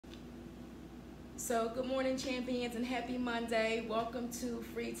So, good morning, champions, and happy Monday. Welcome to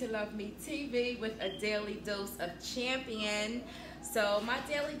Free to Love Me TV with a daily dose of champion. So, my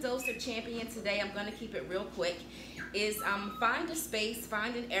daily dose of champion today, I'm going to keep it real quick, is find a space,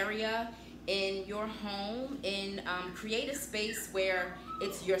 find an area in your home, and create a space where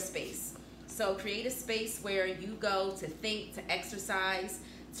it's your space. So, create a space where you go to think, to exercise,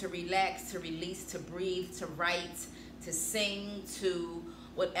 to relax, to release, to breathe, to write, to sing, to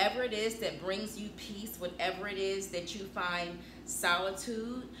whatever it is that brings you peace, whatever it is that you find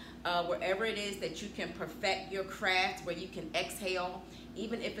solitude, wherever it is that you can perfect your craft, where you can exhale,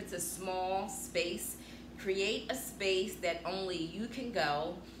 even if it's a small space. Create a space that only you can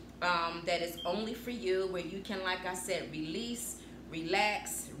go, that is only for you, where you can, like I said, release,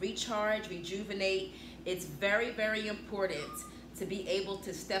 relax, recharge, rejuvenate. It's very, very important to be able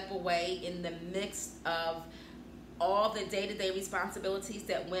to step away in the midst of all the day-to-day responsibilities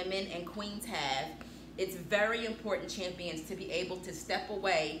that women and queens have. It's very important, champions, to be able to step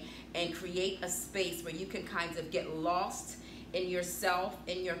away and create a space where you can kind of get lost in yourself,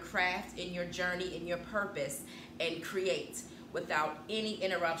 in your craft, in your journey, in your purpose, and create without any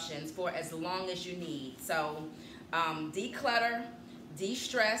interruptions for as long as you need. So declutter,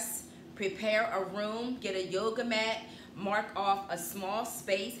 de-stress, prepare a room, get a yoga mat, mark off a small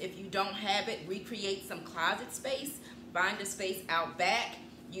space. If you don't have it, recreate some closet space. Find a space out back.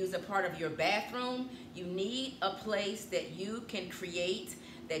 Use a part of your bathroom. You need a place that you can create,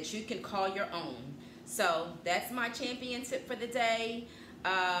 that you can call your own. So that's my champion tip for the day.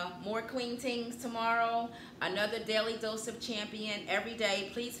 More queen things tomorrow. Another daily dose of champion every day.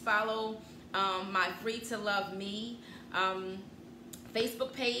 Please follow my Free to Love Me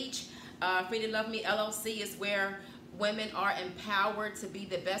Facebook page. Free to Love Me LLC is where women are empowered to be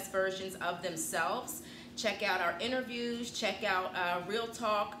the best versions of themselves. Check out our interviews, check out Real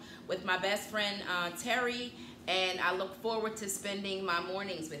Talk with my best friend Terry, and I look forward to spending my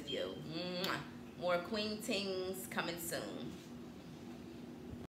mornings with you. Mwah. More queen things coming soon.